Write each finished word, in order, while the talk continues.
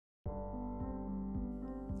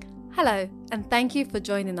Hello, and thank you for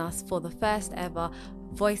joining us for the first ever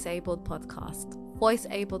Voice Abled podcast. Voice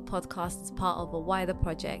Abled podcast is part of a wider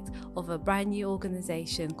project of a brand new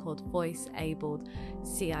organisation called Voice Abled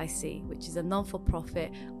CIC, which is a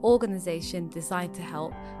non-for-profit organisation designed to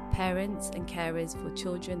help parents and carers for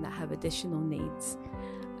children that have additional needs.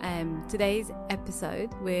 Today's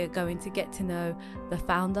episode, we're going to get to know the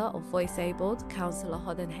founder of Voice Abled, Councillor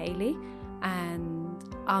Hodden Haley, and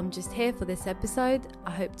I'm just here for this episode.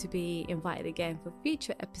 I hope to be invited again for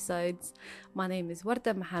future episodes. My name is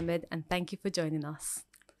Warda Mohammed, and thank you for joining us.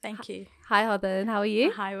 Thank you. Hi Hodden, how are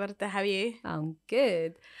you? Hi Warda, how are you? I'm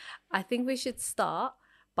good. I think we should start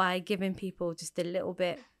by giving people just a little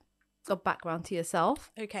bit of background to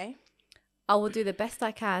yourself. Okay. I will do the best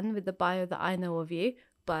I can with the bio that I know of you,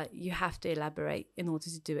 but you have to elaborate in order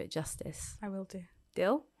to do it justice. I will do.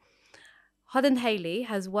 Deal? Hodden Haley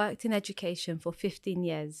has worked in education for 15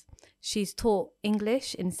 years. She's taught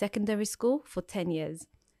English in secondary school for 10 years.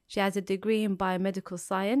 She has a degree in biomedical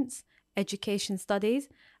science, education studies,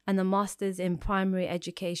 and a master's in primary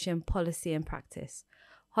education policy and practice.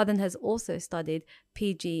 Hodden has also studied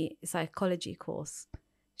PG psychology course.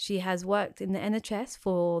 She has worked in the NHS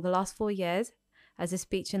for the last 4 years as a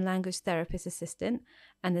speech and language therapist assistant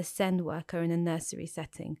and a SEND worker in a nursery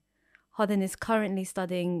setting. Hodden is currently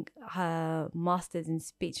studying her master's in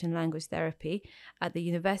speech and language therapy at the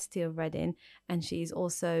University of Reading, and she is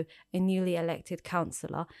also a newly elected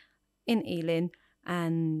councillor in Ealing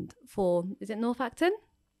and for, is it North Acton?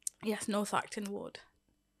 Yes, North Acton Ward.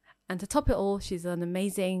 And to top it all, she's an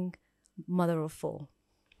amazing mother of 4.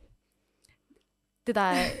 Did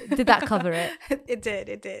that cover it? It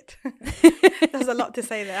did. There's a lot to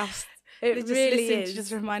say there. It really is.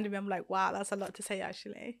 Just reminded me, I'm like, wow, that's a lot to say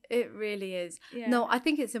actually. It really is. Yeah. No, I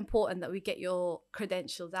think it's important that we get your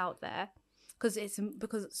credentials out there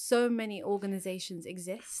because so many organizations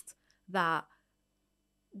exist that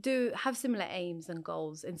do have similar aims and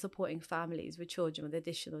goals in supporting families with children with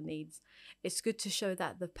additional needs. It's good to show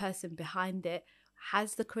that the person behind it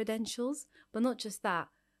has the credentials, but not just that.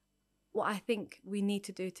 What I think we need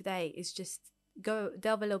to do today is just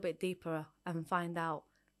delve a little bit deeper and find out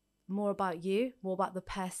more about you, more about the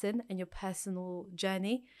person and your personal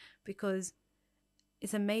journey, because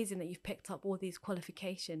it's amazing that you've picked up all these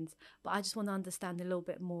qualifications, but I just want to understand a little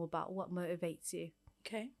bit more about what motivates you.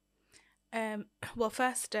 Okay. Well,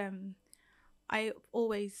 first, I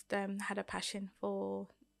always had a passion for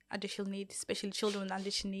additional needs, especially children with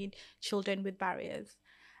additional need, children with barriers.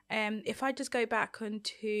 If I just go back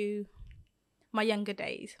onto my younger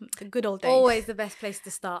days, the good old days. Always the best place to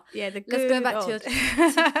start. Yeah, Let's go back to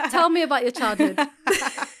your... Tell me about your childhood.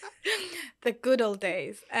 The good old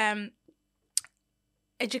days.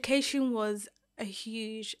 Education was a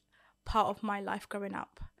huge part of my life growing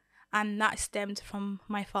up, and that stemmed from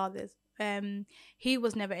my father's. He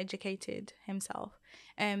was never educated himself.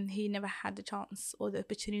 He never had the chance or the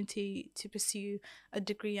opportunity to pursue a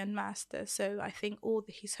degree and master. So I think all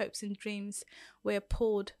his hopes and dreams were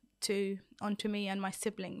poured onto me and my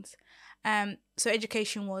siblings. So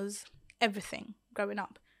education was everything growing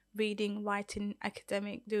up. Reading, writing,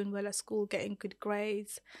 academic, doing well at school, getting good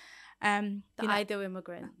grades. Ideal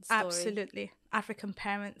immigrant story. Absolutely. African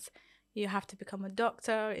parents. You have to become a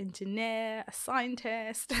doctor, engineer, a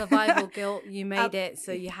scientist. Survival guilt, you made it,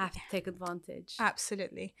 so you have to take advantage.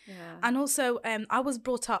 Absolutely. Yeah. And also, I was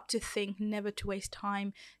brought up to think never to waste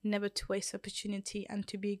time, never to waste opportunity, and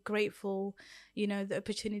to be grateful, the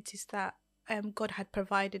opportunities that God had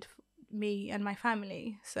provided for me and my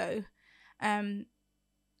family. So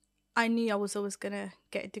I knew I was always going to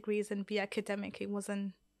get degrees and be academic. It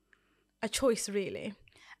wasn't a choice, really.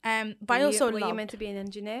 But were you meant to be an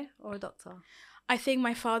engineer or a doctor? I think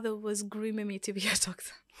my father was grooming me to be a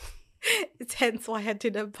doctor. It's hence why I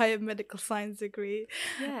did a biomedical science degree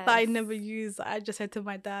that I never used. I just said to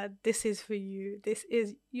my dad, "This is for you. This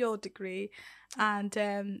is your degree." And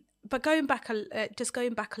but going back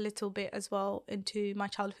a little bit as well into my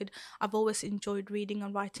childhood, I've always enjoyed reading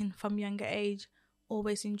and writing from younger age.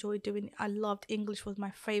 Always enjoyed doing it. I loved English, was my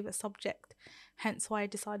favorite subject. Hence why I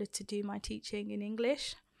decided to do my teaching in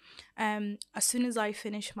English. As soon as I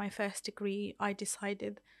finished my first degree, I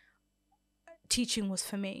decided teaching was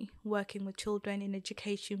for me. Working with children in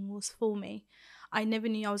education was for me. I never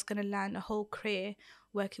knew I was going to land a whole career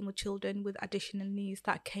working with children with additional needs.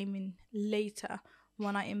 That came in later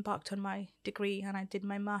when I embarked on my degree and I did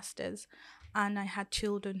my master's, and I had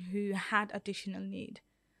children who had additional need.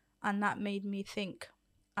 And that made me think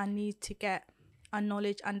I need to get a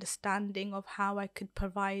knowledge, understanding of how I could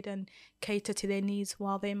provide and cater to their needs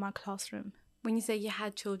while they're in my classroom. When you say you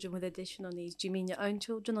had children with additional needs, do you mean your own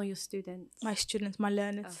children or your students? My students, my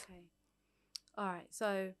learners. Okay. All right.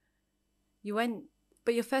 So you went,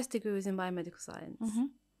 but your first degree was in biomedical science.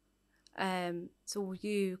 So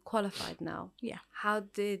you qualified now. Yeah. How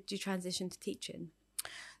did you transition to teaching?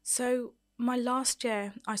 So my last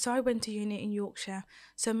year, I went to uni in Yorkshire.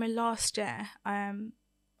 So my last year, I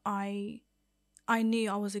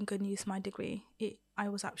knew I wasn't going to use my degree. I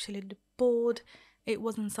was absolutely bored. It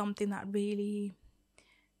wasn't something that really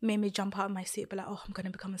made me jump out of my seat, but like, oh, I'm going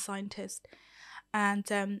to become a scientist. And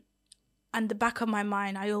the back of my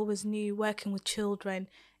mind, I always knew working with children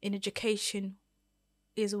in education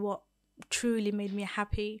is what truly made me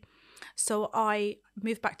happy. So I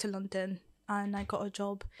moved back to London and I got a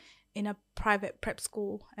job in a private prep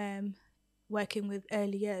school, working with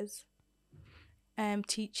early years,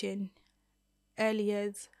 teaching early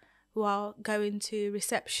years who are going to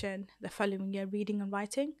reception the following year, reading and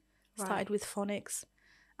writing. Right. Started with phonics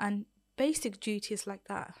and basic duties like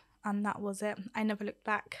that. And that was it. I never looked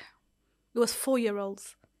back. It was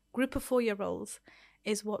 4-year-olds. Group of 4-year-olds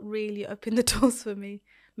is what really opened the doors for me,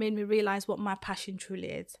 made me realise what my passion truly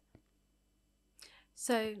is.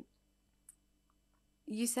 So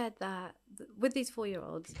you said that with these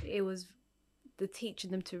 4-year-olds, it was the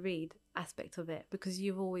teaching them to read aspect of it, because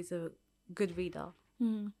you're always a good reader.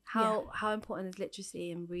 How important is literacy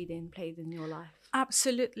and reading played in your life?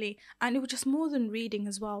 Absolutely. And it was just more than reading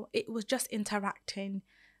as well. It was just interacting,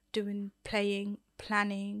 playing,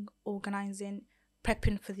 planning, organising,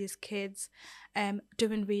 prepping for these kids,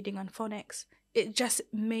 doing reading and phonics. It just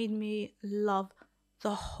made me love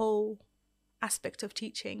the whole aspect of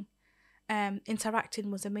teaching. Interacting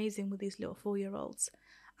was amazing with these little 4-year-olds.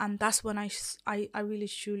 And that's when I really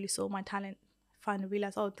truly saw my talent. Finally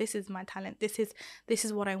realised, oh, this is my talent. This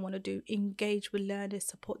is what I want to do. Engage with learners,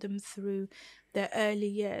 support them through their early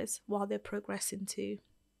years while they're progressing to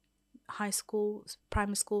high school,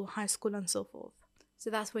 primary school, high school, and so forth. So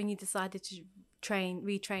that's when you decided to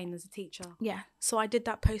retrain as a teacher? Yeah. So I did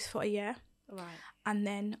that post for a year. Right. And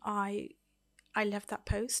then I left that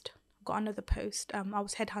post, got another post. I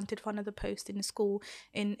was headhunted for another post in a school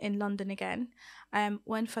in London again.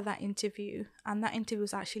 Went for that interview, and that interview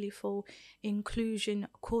was actually for inclusion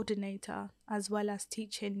coordinator, as well as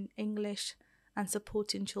teaching English and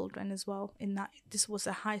supporting children as well. This was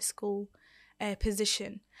a high school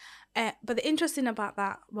position. But the interesting about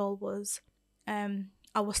that role was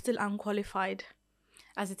I was still unqualified.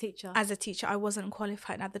 As a teacher? As a teacher. I wasn't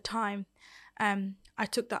qualified at the time. I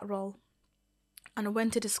took that role and I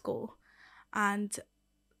went to the school, and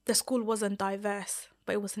the school wasn't diverse,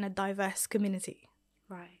 but it was in a diverse community.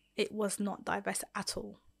 Right. It was not diverse at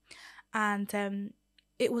all. And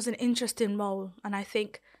it was an interesting role. And I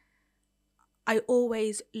think I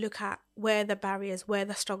always look at where the barriers, where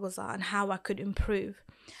the struggles are, and how I could improve.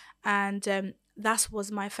 And that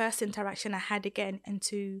was my first interaction I had again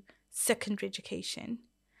into secondary education.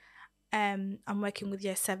 I'm working with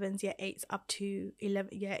year 7s, year 8s, up to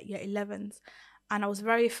year 11s. And I was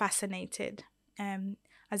very fascinated.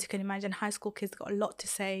 As you can imagine, high school kids got a lot to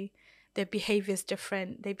say. Their behaviour is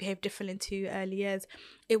different. They behave differently to early years.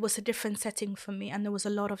 It was a different setting for me, and there was a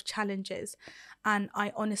lot of challenges. And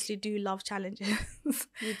I honestly do love challenges.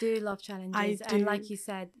 You do love challenges. I do. And like you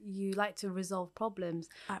said, you like to resolve problems.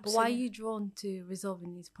 Absolutely. But why are you drawn to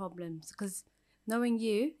resolving these problems? Because knowing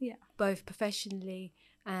you, both professionally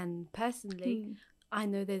and personally, I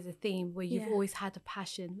know there's a theme where you've always had a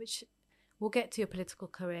passion, which we'll get to your political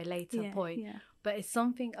career later point. Yeah. But it's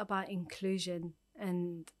something about inclusion,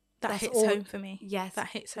 and that hits home for me. Yes. That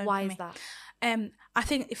hits home Why for me. Why is that? I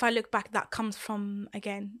think if I look back, that comes from,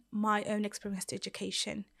 again, my own experience to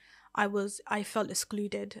education. I felt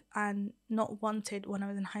excluded and not wanted when I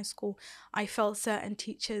was in high school. I felt certain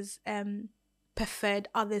teachers preferred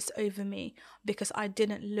others over me because I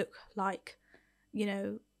didn't look like,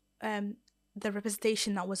 the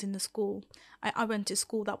representation that was in the school. I went to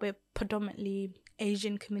school that were predominantly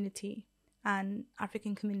Asian community and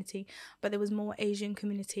African community, but there was more Asian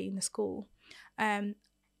community in the school.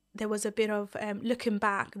 There was a bit of, looking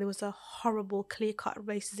back, there was a horrible clear-cut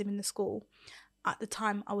racism in the school. At the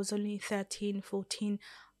time, I was only 13, 14.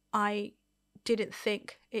 I didn't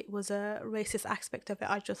think it was a racist aspect of it.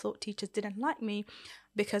 I just thought teachers didn't like me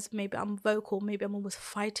because maybe I'm vocal, maybe I'm always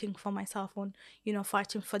fighting for myself, or,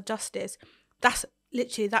 fighting for justice. That's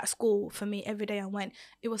literally that school for me. Every day I went,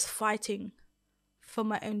 it was fighting for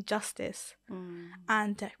my own justice.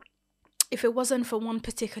 And if it wasn't for one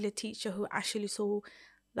particular teacher who actually saw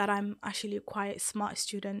that I'm actually a quite smart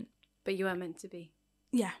student. But you weren't meant to be.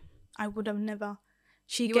 Yeah, I would have never.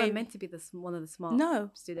 You weren't meant to be one of the smart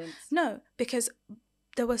students. No, because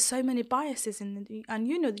there were so many biases and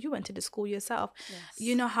you went to the school yourself. Yes.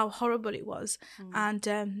 You know how horrible it was. And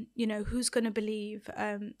who's going to believe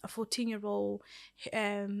a 14-year-old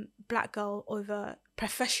black girl over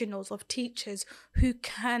professionals of teachers who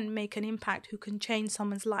can make an impact, who can change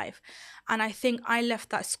someone's life? And I think I left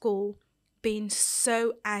that school being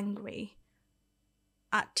so angry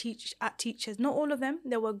at teachers. Not all of them,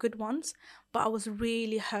 there were good ones, but I was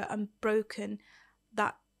really hurt and broken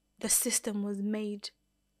that the system was made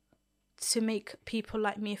to make people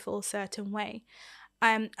like me feel a certain way.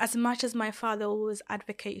 As much as my father always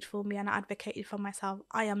advocated for me and I advocated for myself,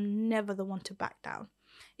 I am never the one to back down.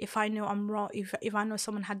 If I know I'm wrong, if I know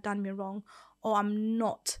someone had done me wrong, or I'm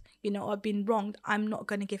not, or been wronged, I'm not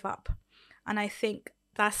going to give up. And I think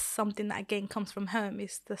that's something that again comes from home.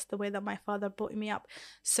 It's just the way that my father brought me up.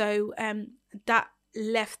 So that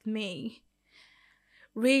left me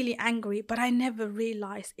really angry, but I never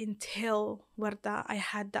realized until I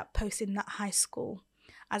had that post in that high school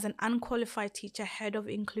as an unqualified teacher, head of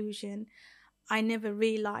inclusion. I never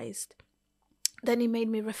realized. Then it made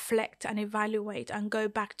me reflect and evaluate and go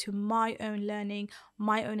back to my own learning,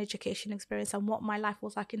 my own education experience and what my life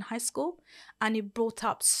was like in high school. And it brought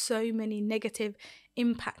up so many negative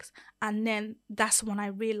impacts. And then that's when I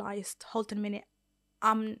realized, hold on a minute,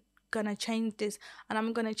 I'm going to change this and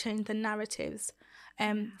I'm going to change the narratives.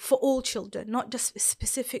 For all children, not just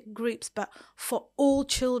specific groups, but for all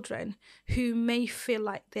children who may feel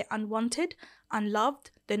like they're unwanted, unloved,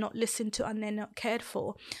 they're not listened to, and they're not cared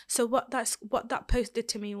for. So what that post did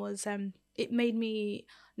to me was it made me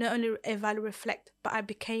not only evaluate, reflect, but I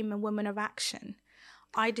became a woman of action.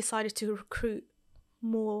 I decided to recruit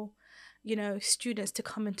more, students to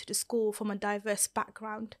come into the school from a diverse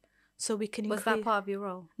background, so we can. Was that part of your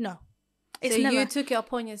role? No, so you took it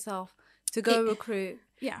upon yourself to go recruit.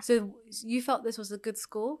 Yeah. So you felt this was a good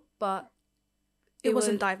school, but it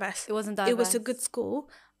wasn't diverse. It wasn't diverse. It was a good school.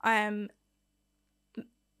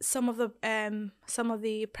 Some of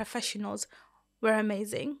the professionals were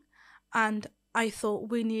amazing, and I thought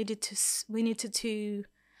we needed to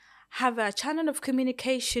have a channel of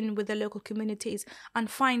communication with the local communities and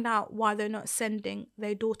find out why they're not sending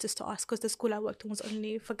their daughters to us, because the school I worked in was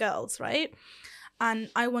only for girls, right? And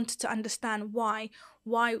I wanted to understand why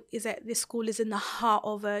is it this school is in the heart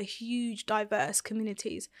of a huge diverse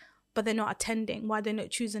communities, but they're not attending, why they're not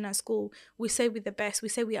choosing our school. We say we're the best, we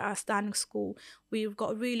say we are a outstanding school, we've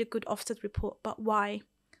got a really good Ofsted report, but why?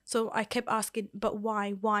 So I kept asking, but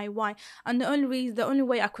why? And the only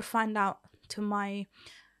way I could find out to my,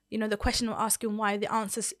 the question of asking why, the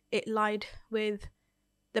answers, it lied with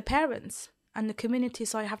the parents and the community.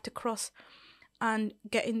 So I have to cross and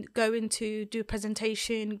go into do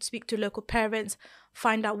presentation, speak to local parents,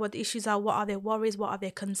 find out what the issues are, what are their worries, what are their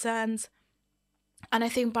concerns. And I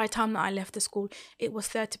think by the time that I left the school, it was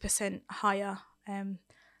 30% higher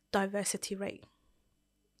diversity rate.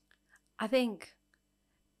 I think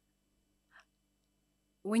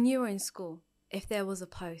when you were in school, if there was a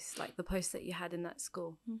post, like the post that you had in that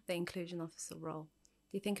school, the inclusion officer role,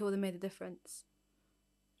 do you think it would have made a difference?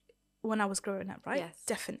 When I was growing up, right? Yes.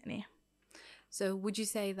 Definitely. So would you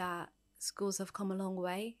say that schools have come a long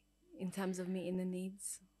way in terms of meeting the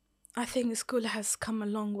needs? I think the school has come a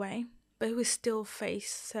long way, but we still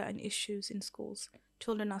face certain issues in schools.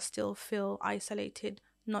 Children are still feel isolated,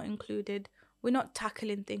 not included. We're not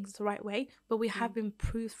tackling things the right way, but we have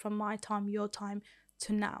improved from my time, your time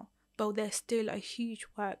to now. But there's still a huge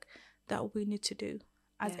work that we need to do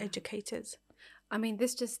as educators. I mean,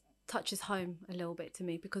 this just touches home a little bit to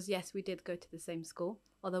me because, yes, we did go to the same school,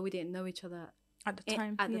 although we didn't know each other at the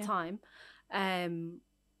time. The time.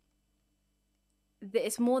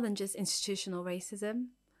 It's more than just institutional racism.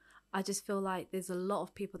 I just feel like there's a lot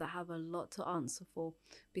of people that have a lot to answer for,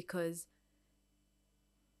 because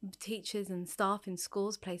teachers and staff in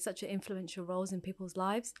schools play such an influential roles in people's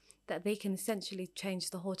lives that they can essentially change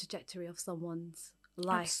the whole trajectory of someone's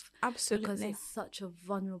life. Absolutely. Because it's such a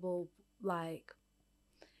vulnerable,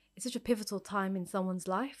 it's such a pivotal time in someone's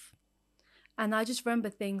life. And I just remember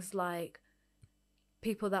things like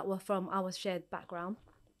people that were from our shared background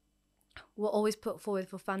were always put forward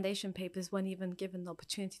for foundation papers when even given the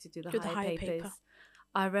opportunity to do the higher papers.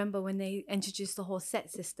 I remember when they introduced the whole set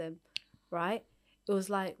system, right? It was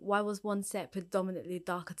like, why was one set predominantly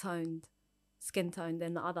darker toned, skin toned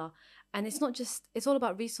than the other? And it's not just, it's all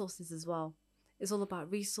about resources as well. It's all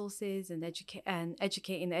about resources and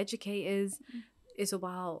educating the educators. It's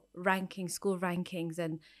about school rankings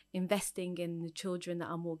and investing in the children that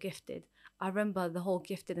are more gifted. I remember the whole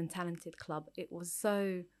gifted and talented club. It was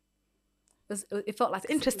it felt like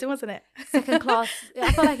interesting, wasn't it? Second class.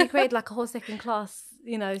 I felt like it created like a whole second class,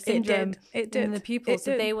 syndrome it did. in the pupils.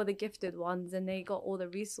 So they were the gifted ones and they got all the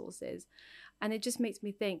resources. And it just makes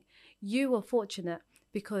me think you were fortunate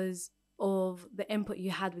because of the input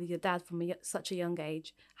you had with your dad from such a young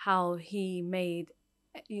age, how he made,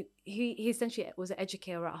 he essentially was an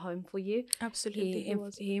educator at home for you. Absolutely,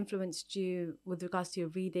 he influenced you with regards to your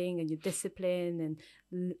reading and your discipline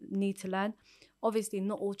and need to learn. Obviously,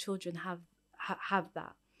 not all children have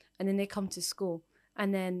that, and then they come to school,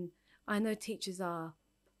 and then I know teachers are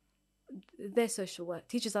like social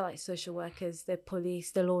workers, they're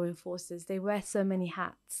police, they're law enforcers, they wear so many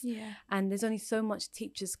hats, and there's only so much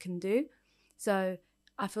teachers can do. So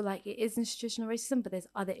I feel like it is institutional racism, but there's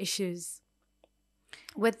other issues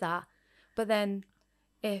with that. But then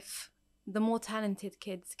if the more talented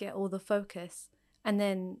kids get all the focus and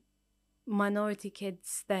then minority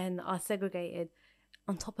kids then are segregated,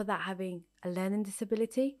 on top of that having a learning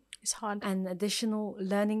disability, it's hard, and additional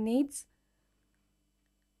learning needs,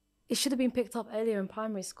 it should have been picked up earlier in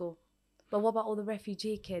primary school. But what about all the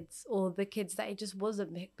refugee kids or the kids that it just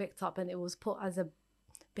wasn't picked up and it was put as a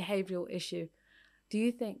behavioural issue? Do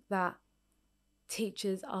you think that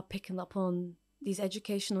teachers are picking up on these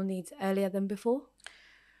educational needs earlier than before?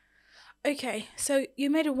 Okay, so you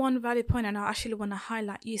made one valid point and I actually want to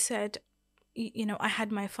highlight. You said, I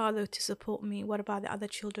had my father to support me. What about the other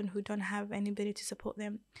children who don't have anybody to support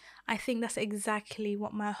them? I think that's exactly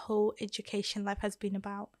what my whole education life has been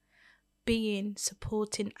about. Being,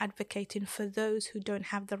 supporting, advocating for those who don't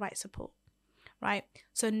have the right support, right?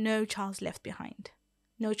 So no child's left behind.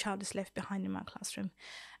 No child is left behind in my classroom.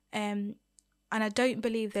 And I don't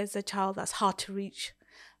believe there's a child that's hard to reach.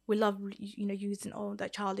 We love, using,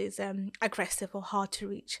 that child is aggressive or hard to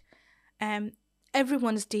reach.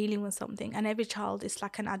 Everyone's dealing with something, and every child is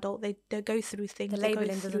like an adult. They go through things. The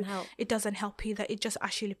labelling doesn't help. It doesn't help either. It just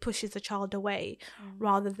actually pushes the child away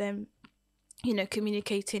rather than,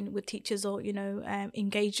 communicating with teachers or,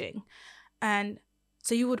 engaging. And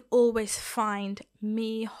so you would always find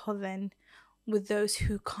me, Hoven, with those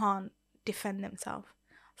who can't defend themselves,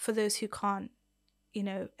 for those who can't,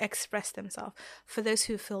 express themselves, for those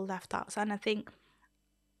who feel left out. And I think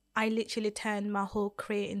I literally turned my whole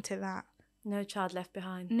career into that. No child left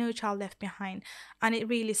behind. No child left behind. And it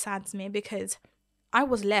really saddens me because I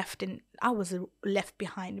was left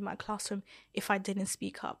behind in my classroom if I didn't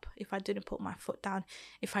speak up, if I didn't put my foot down,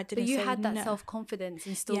 if I didn't say no. But you had that self-confidence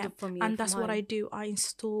instilled from you. And that's what I do. I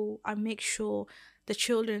make sure the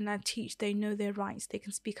children I teach, they know their rights. They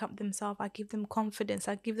can speak up themselves. I give them confidence.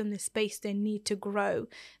 I give them the space they need to grow,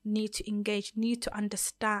 need to engage, need to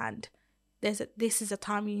understand. This is a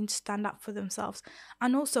time you need to stand up for themselves.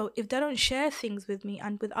 And also, if they don't share things with me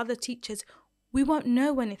and with other teachers, we won't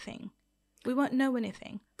know anything.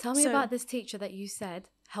 Tell me about this teacher that you said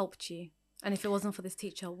helped you. And if it wasn't for this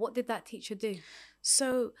teacher, what did that teacher do?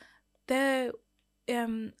 So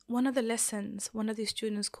one of the lessons, one of the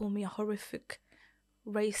students called me a horrific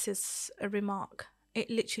racist remark. It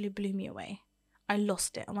literally blew me away. I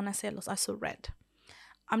lost it. And when I say lost, I saw red.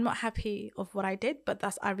 I'm not happy of what I did, but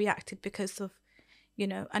I reacted because of,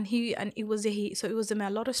 and it was a he. So it was a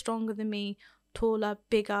man a lot stronger than me, taller,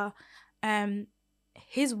 bigger.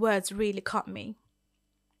 His words really cut me.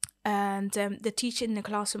 And the teacher in the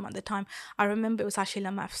classroom at the time, I remember it was actually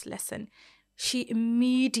a maths lesson. She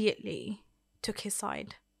immediately took his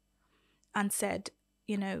side and said,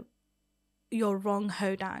 you're wrong,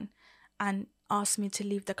 Hodan, and asked me to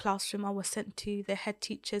leave the classroom. I was sent to the head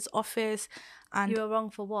teacher's office. And you were wrong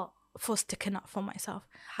for what? For sticking up for myself.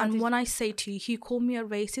 When I say to you, he called me a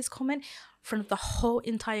racist comment in front of the whole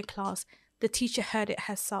entire class. The teacher heard it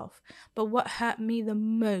herself. But what hurt me the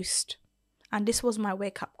most, and this was my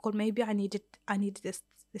wake-up call, maybe I needed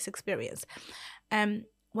this experience.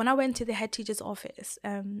 When I went to the head teacher's office,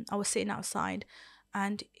 I was sitting outside,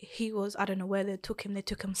 and he was, I don't know where they took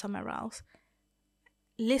him somewhere else.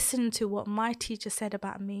 Listen to what my teacher said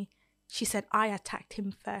about me. She said, I attacked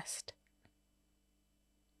him first.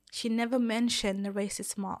 She never mentioned the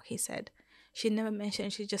racist mark, he said. She never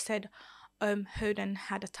mentioned, she just said, Hodan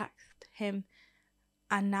had attacked him,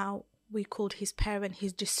 and now we called his parent,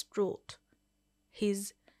 he's distraught.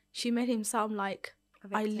 She made him sound like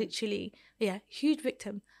huge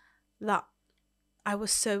victim, that I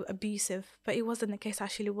was so abusive. But it wasn't the case,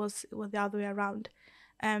 actually it was the other way around.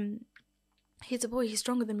 He's a boy, he's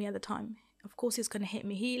stronger than me at the time. Of course he's going to hit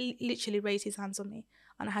me. He literally raised his hands on me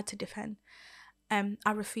and I had to defend.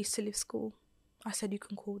 I refused to leave school. I said, you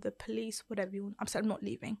can call the police, whatever you want. I said, I'm not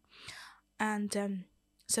leaving. And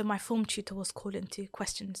so my form tutor was called into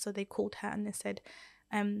question. So they called her and they said,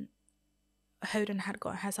 Hoden had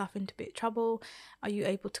got herself into a bit of trouble. Are you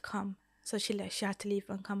able to come? So she had to leave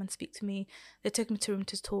and come and speak to me. They took me to a room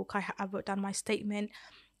to talk. I wrote down my statement,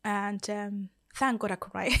 and thank God I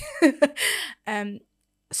could write.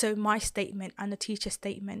 So my statement and the teacher's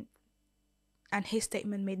statement and his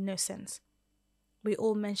statement made no sense. We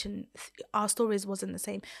all mentioned our stories wasn't the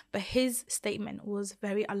same, but his statement was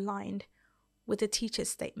very aligned with the teacher's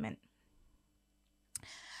statement.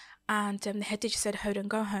 And the head teacher said, Hoden,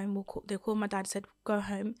 go home. They called my dad, said, go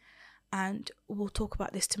home and we'll talk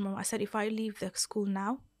about this tomorrow. I said, if I leave the school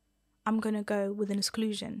now, I'm going to go with an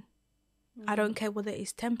exclusion. I don't care whether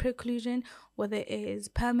it's temporary exclusion, whether it is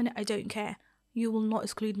permanent, I don't care. You will not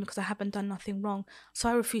exclude me because I haven't done nothing wrong. So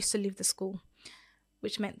I refused to leave the school,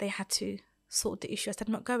 which meant they had to sort the issue. I said,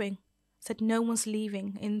 I'm not going. I said, no one's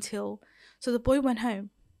leaving until... So the boy went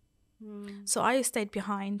home. So I stayed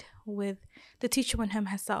behind with... The teacher went home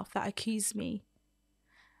herself that accused me.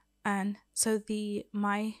 And so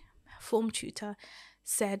my form tutor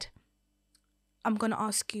said, I'm going to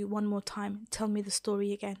ask you one more time. Tell me the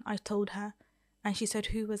story again. I told her. And she said,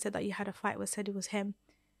 who was it that you had a fight with? Said it was him.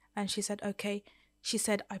 And she said, okay. She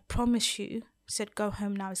said, I promise you. She said, go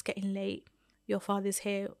home now. It's getting late. Your father's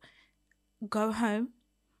here. Go home.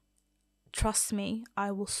 Trust me.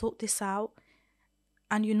 I will sort this out.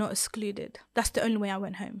 And you're not excluded. That's the only way I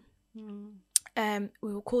went home.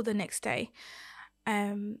 We were called the next day.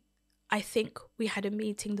 I think we had a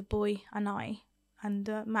meeting, the boy and I, and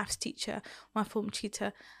the maths teacher, my form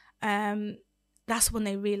tutor. That's when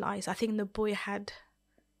they realised. I think the boy had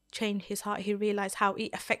changed his heart. He realised how it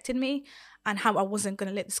affected me and how I wasn't going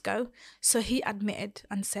to let this go. So he admitted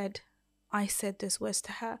and said, I said those words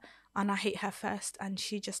to her and I hate her first, and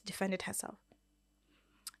she just defended herself.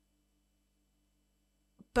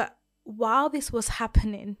 But while this was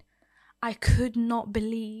happening, I could not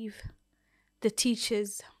believe the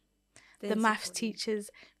teachers, the maths teachers'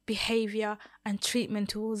 behaviour and treatment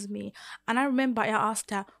towards me. And I remember I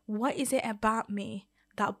asked her, what is it about me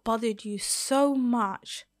that bothered you so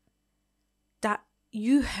much that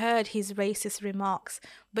you heard his racist remarks,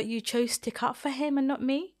 but you chose to stick up for him and not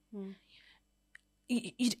me?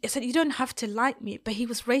 You said, you don't have to like me, but he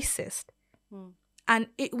was racist. And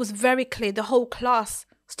it was very clear. The whole class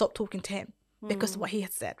stopped talking to him because of what he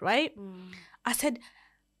had said, right? I said,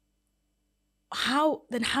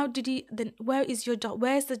 where is your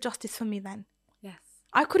where's the justice for me then? Yes.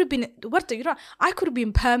 I could have been, I could have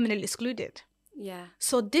been permanently excluded. Yeah.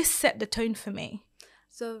 So this set the tone for me.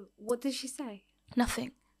 So what did she say?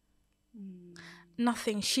 Nothing.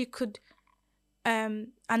 Nothing. She could,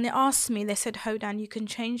 and they asked me, they said, Hodan, you can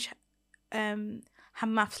change her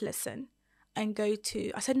maths lesson and go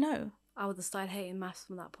to, I said, no. I would have started hating maths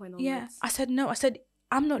from that point onwards. Yeah, I said, no. I said,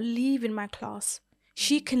 I'm not leaving my class.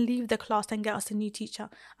 She can leave the class and get us a new teacher.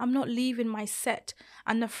 I'm not leaving my set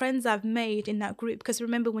and the friends I've made in that group. Because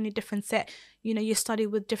remember, when you're different set, you study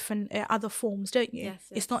with different other forms, don't you? Yes.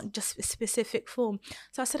 It's not just a specific form.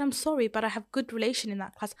 So I said, I'm sorry, but I have good relation in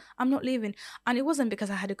that class. I'm not leaving. And it wasn't because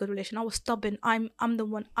I had a good relation. I was stubborn. I'm the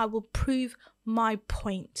one. I will prove my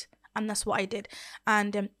point. And that's what I did.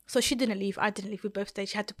 And so she didn't leave. I didn't leave. We both stayed.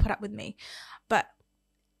 She had to put up with me. But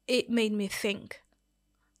it made me think.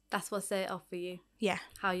 That's what set it off for you. Yeah.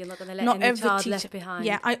 How you're not going to let any child left behind.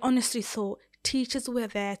 Yeah, I honestly thought teachers were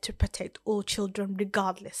there to protect all children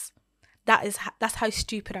regardless. That's how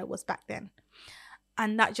stupid I was back then.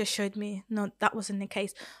 And that just showed me, no, that wasn't the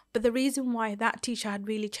case. But the reason why that teacher had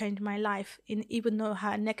really changed my life, even though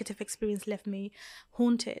her negative experience left me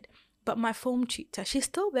haunted, but my form tutor, she's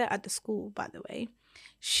still there at the school, by the way.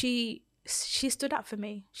 She stood up for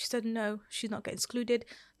me. She said, no, she's not getting excluded.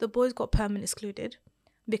 The boys got permanently excluded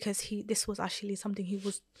because this was actually something he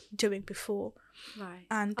was doing before. Right.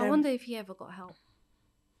 And I wonder if he ever got help.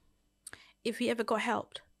 If he ever got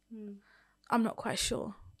helped, I'm not quite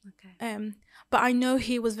sure. Okay. But I know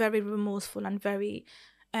he was very remorseful and very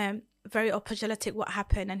apologetic what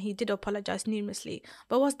happened, and he did apologize numerously.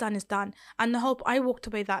 But what's done is done. And I walked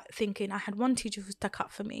away that thinking I had one teacher who stuck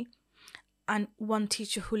up for me and one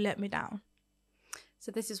teacher who let me down.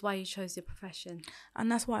 So this is why you chose your profession.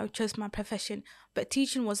 And that's why I chose my profession. But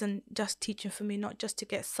teaching wasn't just teaching for me, not just to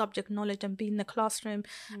get subject knowledge and be in the classroom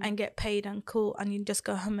and get paid and cool and you just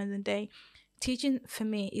go home in the day. Teaching for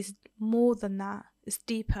me is more than that. It's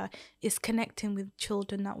deeper. It's connecting with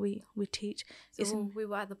children that we teach. So we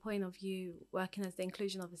were at the point of you working as the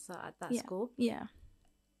inclusion officer at that school. Yeah.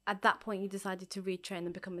 At that point, you decided to retrain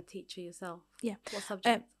and become a teacher yourself. Yeah. What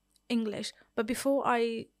subject? English. But before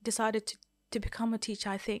I decided to become a teacher,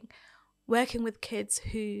 I think working with kids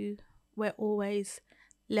who were always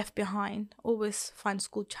left behind, always find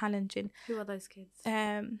school challenging. Who are those kids?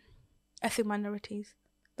 ethnic minorities.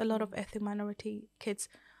 A lot of ethnic minority kids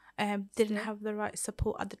didn't have the right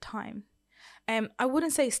support at the time. I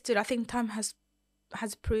wouldn't say still. I think time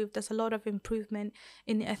has proved there's a lot of improvement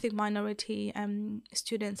in the ethnic minority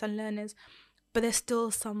students and learners, but there's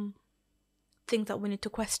still some things that we need to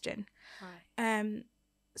question. Right.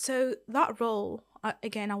 So that role,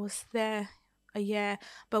 again, I was there a year,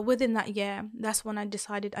 but within that year, that's when I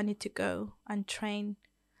decided I need to go and train.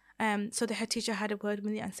 So the head teacher had a word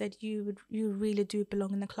with me and said, you really do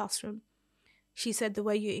belong in the classroom. She said the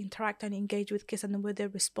way you interact and engage with kids and the way they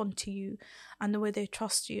respond to you and the way they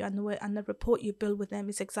trust you and the rapport you build with them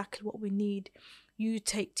is exactly what we need. You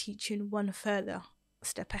take teaching one further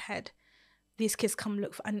step ahead. These kids come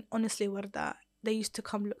look for, and honestly, Warda, they used to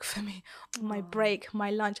come look for me on my break,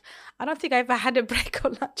 my lunch. I don't think I ever had a break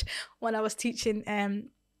or lunch when I was teaching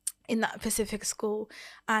in that specific school.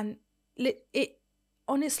 And it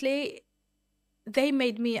honestly, they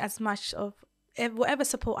made me as much of whatever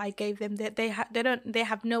support I gave them. They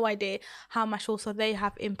have no idea how much also they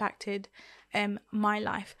have impacted my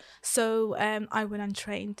life. So I went and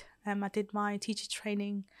trained. I did my teacher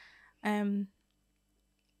training in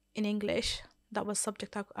English. That was a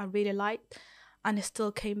subject I really liked, and I still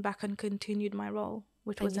came back and continued my role,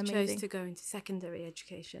 which was amazing. And you chose to go into secondary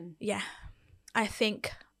education. Yeah, I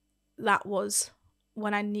think that was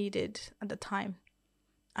what I needed at the time,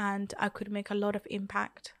 and I could make a lot of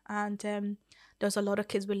impact. And there was a lot of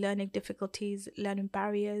kids with learning difficulties, learning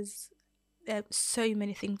barriers, so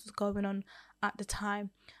many things was going on at the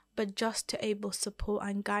time. But just to able support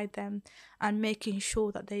and guide them and making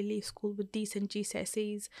sure that they leave school with decent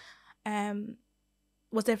GCSEs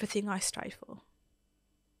was everything I strive for.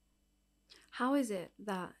 How is it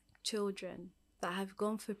that children that have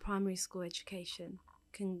gone through primary school education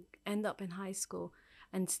can end up in high school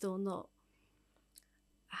and still not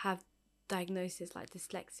have diagnoses like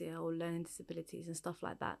dyslexia or learning disabilities and stuff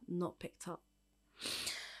like that not picked up?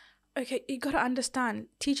 Okay, you got to understand,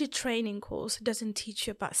 teacher training course doesn't teach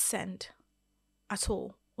you about SEND at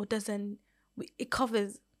all, or doesn't, it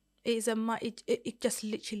covers, it just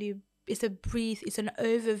literally, it's a brief, it's an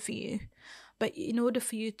overview. But in order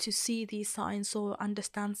for you to see these signs or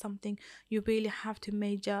understand something, you really have to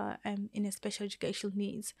major in a special educational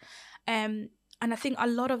needs. And I think a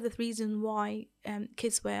lot of the reason why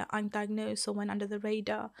kids were undiagnosed or went under the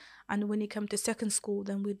radar, and when you come to second school,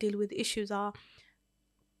 then we deal with issues are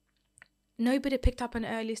nobody picked up in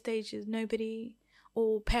early stages, nobody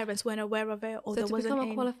or parents weren't aware of it, or so there wasn't. To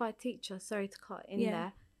become a qualified teacher, sorry to cut in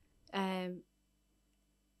there,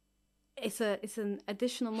 it's an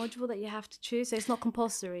additional module that you have to choose. So it's not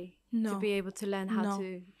compulsory to be able to learn how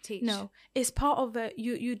to teach. No, it's part of it.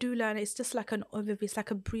 You do learn. It's just like an overview. It's like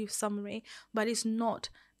a brief summary, but it's not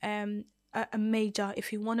a major.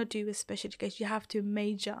 If you want to do a special education, you have to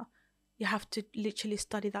major. You have to literally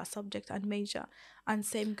study that subject and major. And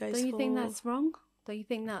same goes for... Don't you think that's wrong? Don't you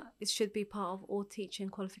think that it should be part of all teaching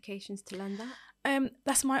qualifications to learn that?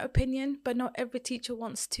 That's my opinion, but not every teacher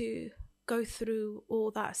wants to go through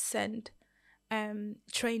all that SEND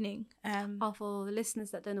training. For the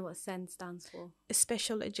listeners that don't know what SEND stands for.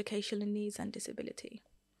 Special Educational Needs and Disability.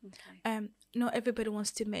 Okay. Not everybody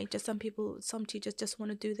wants to major. Some teachers just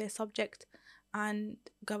want to do their subject and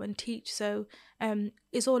go and teach. So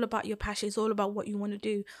it's all about your passion. It's all about what you want to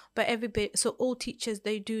do. But so all teachers,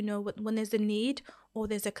 they do know when there's a need or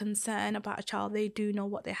there's a concern about a child, they do know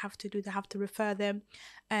what they have to do. They have to refer them,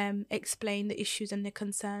 explain the issues and the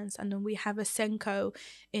concerns. And then we have a SENCO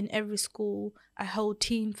in every school, a whole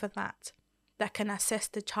team for that can assess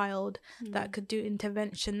the child, that could do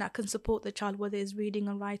intervention, that can support the child, whether it's reading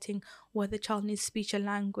and writing, whether the child needs speech and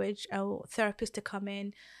language, or therapists to come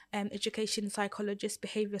in, education psychologists,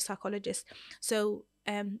 behaviour psychologists. So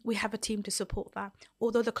we have a team to support that.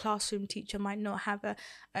 Although the classroom teacher might not have a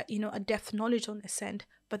depth knowledge on this end,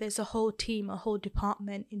 but there's a whole team, a whole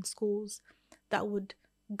department in schools that would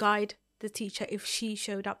guide the teacher if she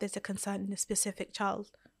showed up there's a concern in a specific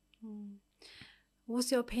child.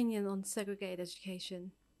 What's your opinion on segregated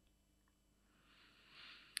education?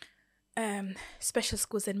 Special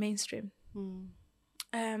schools and mainstream.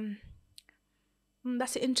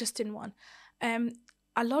 That's an interesting one.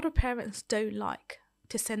 A lot of parents don't like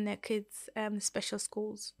to send their kids special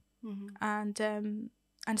schools, and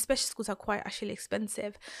special schools are quite actually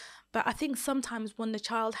expensive. But I think sometimes when the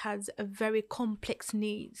child has a very complex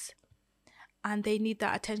needs, and they need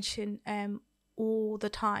that attention all the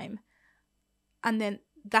time, and then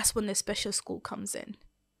that's when the special school comes in.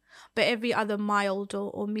 But every other mild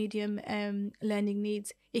or medium learning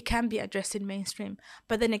needs, it can be addressed in mainstream.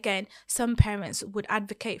 But then again, some parents would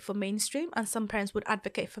advocate for mainstream and some parents would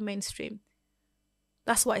advocate for mainstream.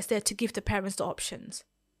 That's why it's there, to give the parents the options.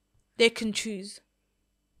 They can choose.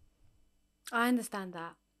 I understand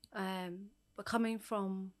that. But coming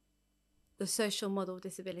from the social model of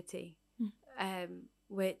disability,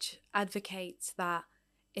 which advocates that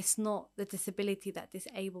it's not the disability that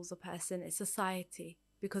disables a person, it's society,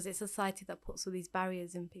 because it's society that puts all these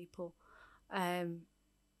barriers in people. I'm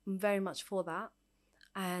very much for that.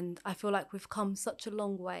 And I feel like we've come such a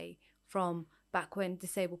long way from back when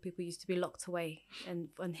disabled people used to be locked away and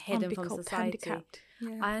hidden from society.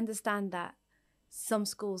 Yeah. I understand that some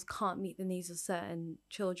schools can't meet the needs of certain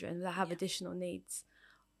children that have additional needs.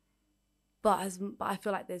 But I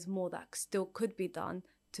feel like there's more that still could be done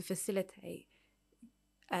to facilitate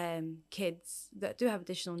kids that do have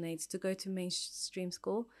additional needs to go to mainstream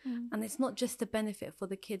school. And it's not just a benefit for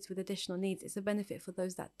the kids with additional needs, it's a benefit for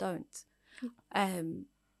those that don't.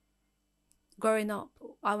 Growing up,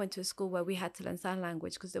 I went to a school where we had to learn sign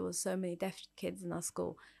language because there were so many deaf kids in our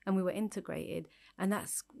school, and we were integrated, and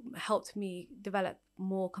that's helped me develop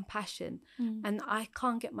more compassion. And I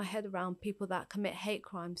can't get my head around people that commit hate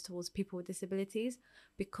crimes towards people with disabilities,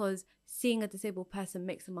 because seeing a disabled person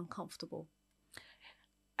makes them uncomfortable.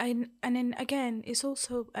 And then again, it's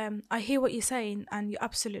also, I hear what you're saying, and you're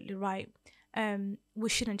absolutely right. We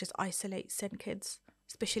shouldn't just isolate SEND kids,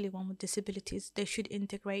 especially one with disabilities. They should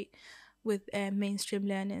integrate with mainstream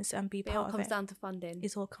learners and be part of it. It all comes down to funding.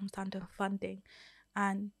 It all comes down to funding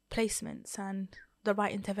and placements and the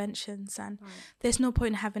right interventions. And there's no point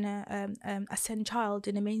in having a SEND child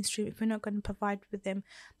in a mainstream if we're not going to provide with them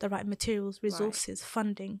the right materials, resources,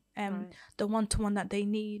 funding, the one-to-one that they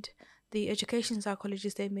need, the education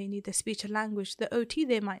psychologist they may need, the speech and language, the OT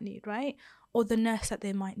they might need, right? Or the nurse that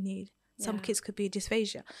they might need. Some kids could be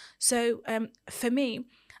dysphagia. So for me,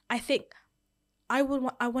 I think I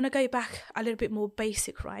want to go back a little bit more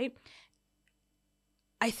basic, right?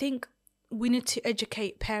 I think we need to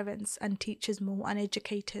educate parents and teachers more, and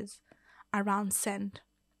educators around SEND,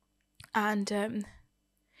 and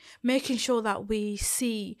making sure that we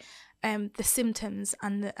see the symptoms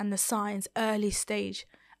and the signs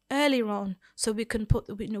earlier on, so we can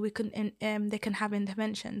they can have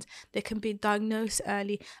interventions, they can be diagnosed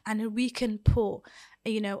early, and we can put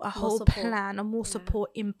a whole plan or more support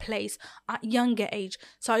in place at younger age.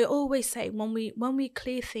 So I always say, when we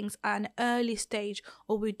clear things at an early stage,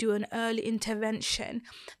 or we do an early intervention,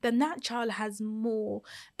 then that child has more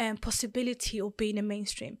possibility of being a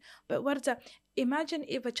mainstream. But what is that? Imagine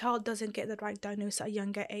if a child doesn't get the right diagnosis at a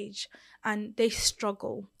younger age, and they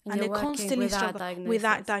struggle, and they constantly struggle with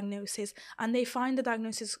that diagnosis, and they find the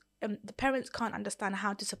diagnosis, the parents can't understand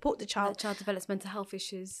how to support the child. The child develops mental health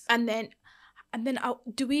issues. And then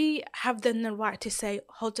do we have then the right to say,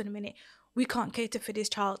 hold on a minute, we can't cater for this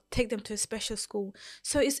child, take them to a special school?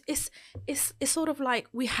 So it's sort of like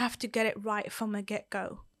we have to get it right from the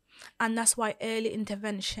get-go. And that's why early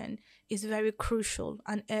intervention is very crucial,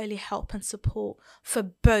 and early help and support for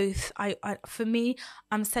both. For me,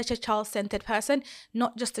 I'm such a child-centered person,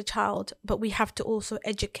 not just a child, but we have to also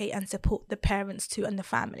educate and support the parents too, and the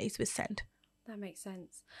families with SEND. That makes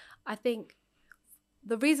sense. I think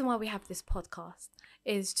the reason why we have this podcast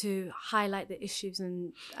is to highlight the issues,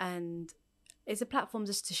 and it's a platform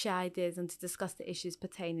just to share ideas and to discuss the issues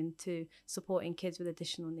pertaining to supporting kids with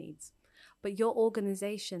additional needs. But your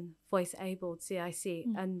organisation, Voice Abled CIC,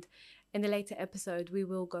 and in the later episode, we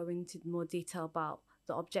will go into more detail about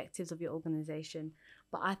the objectives of your organisation.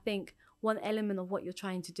 But I think one element of what you're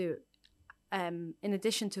trying to do, in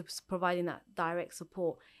addition to providing that direct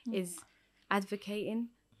support, is advocating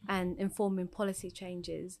and informing policy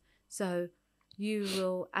changes. So you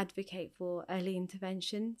will advocate for early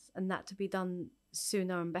interventions, and that to be done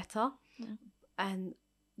sooner and better. And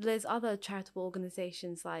there's other charitable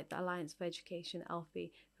organisations like the Alliance for Education,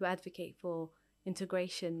 ALFI, who advocate for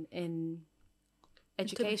integration in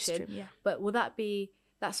education. But will that be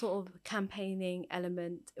that sort of campaigning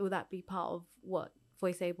element? Will that be part of what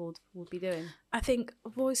Voice Abled will be doing? I think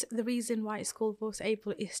the reason why it's called Voice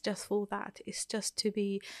Abled is just for that. It's just to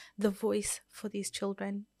be the voice for these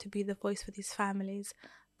children, to be the voice for these families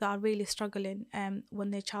that are really struggling when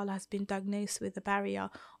their child has been diagnosed with a barrier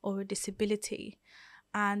or a disability.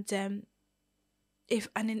 And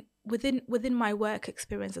within my work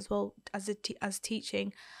experience as well as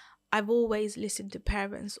teaching, I've always listened to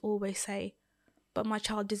parents always say, but my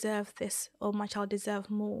child deserves this, or my child deserves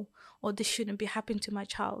more, or this shouldn't be happening to my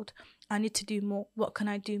child. I need to do more. What can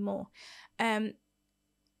I do more?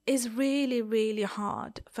 It's really, really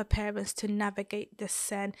hard for parents to navigate the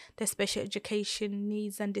SEND, the special education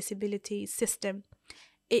needs and disability system.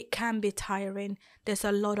 it can be tiring. There's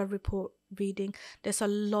a lot of report reading, there's a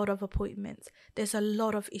lot of appointments, there's a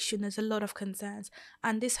lot of issues, there's a lot of concerns,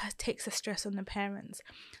 and this takes a stress on the parents.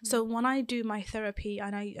 So when I do my therapy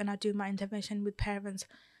and I do my intervention with parents,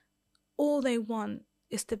 all they want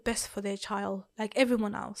is the best for their child, like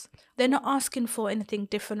everyone else. They're not asking for anything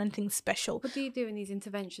different, anything special. What do you do in these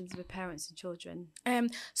interventions with parents and children?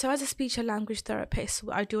 So as a speech and language therapist,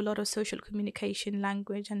 I do a lot of social communication,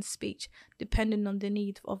 language and speech, depending on the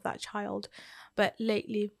need of that child. But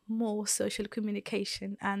lately, more social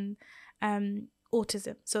communication and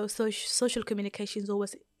autism. So social communication is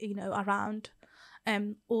always, around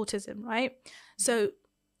autism, right? So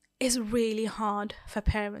it's really hard for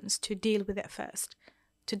parents to deal with it first,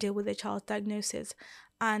 to deal with their child's diagnosis.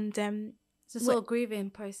 And it's a sort of grieving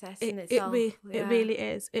process in itself. It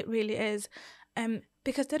really is.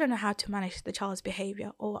 Because they don't know how to manage the child's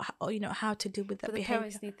behaviour or how to deal with that behaviour. The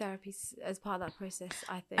parents need therapy as part of that process,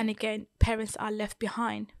 I think. And again, parents are left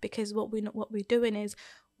behind because what we're doing is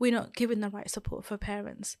we're not giving the right support for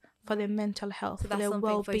parents, for their mental health, for their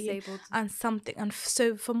well-being, and something. And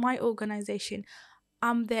so for my organisation,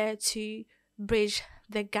 I'm there to bridge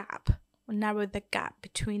the gap, or narrow the gap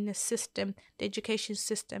between the system, the education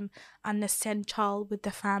system, and the SEND child with the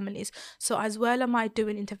families. So as well am I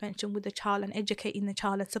doing intervention with the child and educating the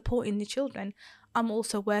child and supporting the children, I'm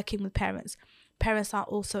also working with parents. Parents are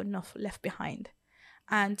also not left behind.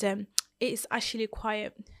 And it's actually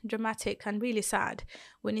quite dramatic and really sad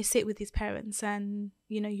when you sit with these parents and,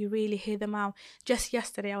 you really hear them out. Just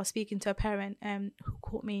yesterday, I was speaking to a parent who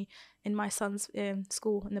caught me in my son's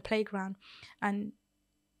school in the playground, and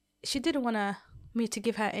she didn't want me to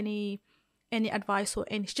give her any advice or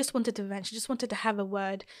any. She just wanted to vent. She just wanted to have a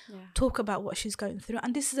word, talk about what she's going through.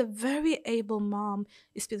 And this is a very able mom.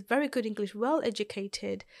 She speaks very good English, well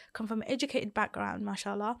educated, come from an educated background,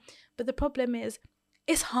 mashallah. But the problem is,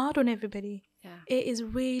 it's hard on everybody. Yeah. It is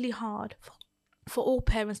really hard for all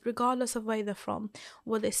parents, regardless of where they're from,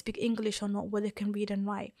 whether they speak English or not, whether they can read and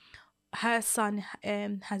write. Her son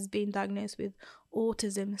has been diagnosed with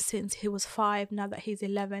autism since he was 5. Now that he's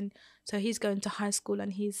 11, so he's going to high school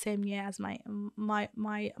and he's same year as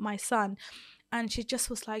my son. And she just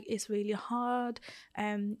was like, it's really hard.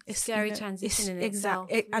 It's scary transition in itself.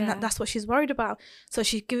 And that's what she's worried about. So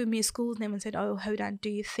she's given me a school's name and said, "Oh, hold on,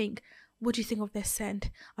 what do you think of their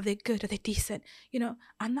SEND? Are they good? Are they decent?"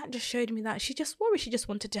 And that just showed me that she just worried. She just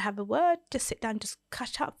wanted to have a word, just sit down, just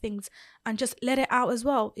catch up things and just let it out as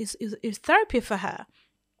well. It's therapy for her.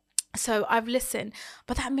 So I've listened,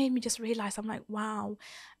 but that made me just realize, I'm like, wow,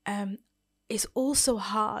 it's also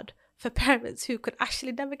hard for parents who could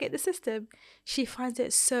actually navigate the system. She finds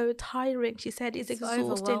it so tiring. She said it's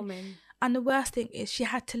exhausting. Overwhelming. And the worst thing is she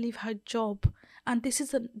had to leave her job. And this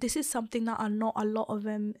is something that not a lot of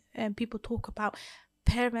people talk about.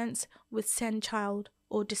 Parents with SEND child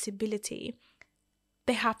or disability,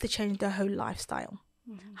 they have to change their whole lifestyle.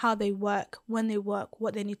 Mm-hmm. How they work, when they work,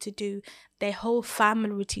 what they need to do. Their whole family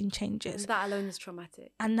routine changes. And that alone is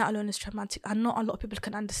traumatic. And not a lot of people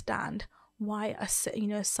can understand why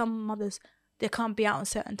some mothers, they can't be out on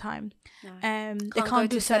certain time. No. They can't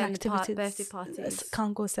do certain activities. Birthday parties.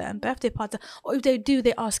 Can't go to certain birthday parties. Or if they do,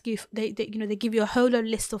 they ask you. They give you a whole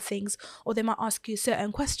list of things, or they might ask you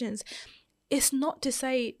certain questions. It's not to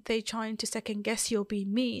say they're trying to second guess you or be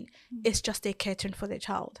mean. It's just they're catering for their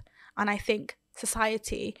child. And I think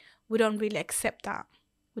society, we don't really accept that.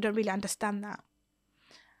 We don't really understand that.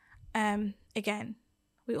 Again,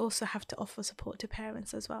 we also have to offer support to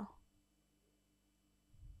parents as well.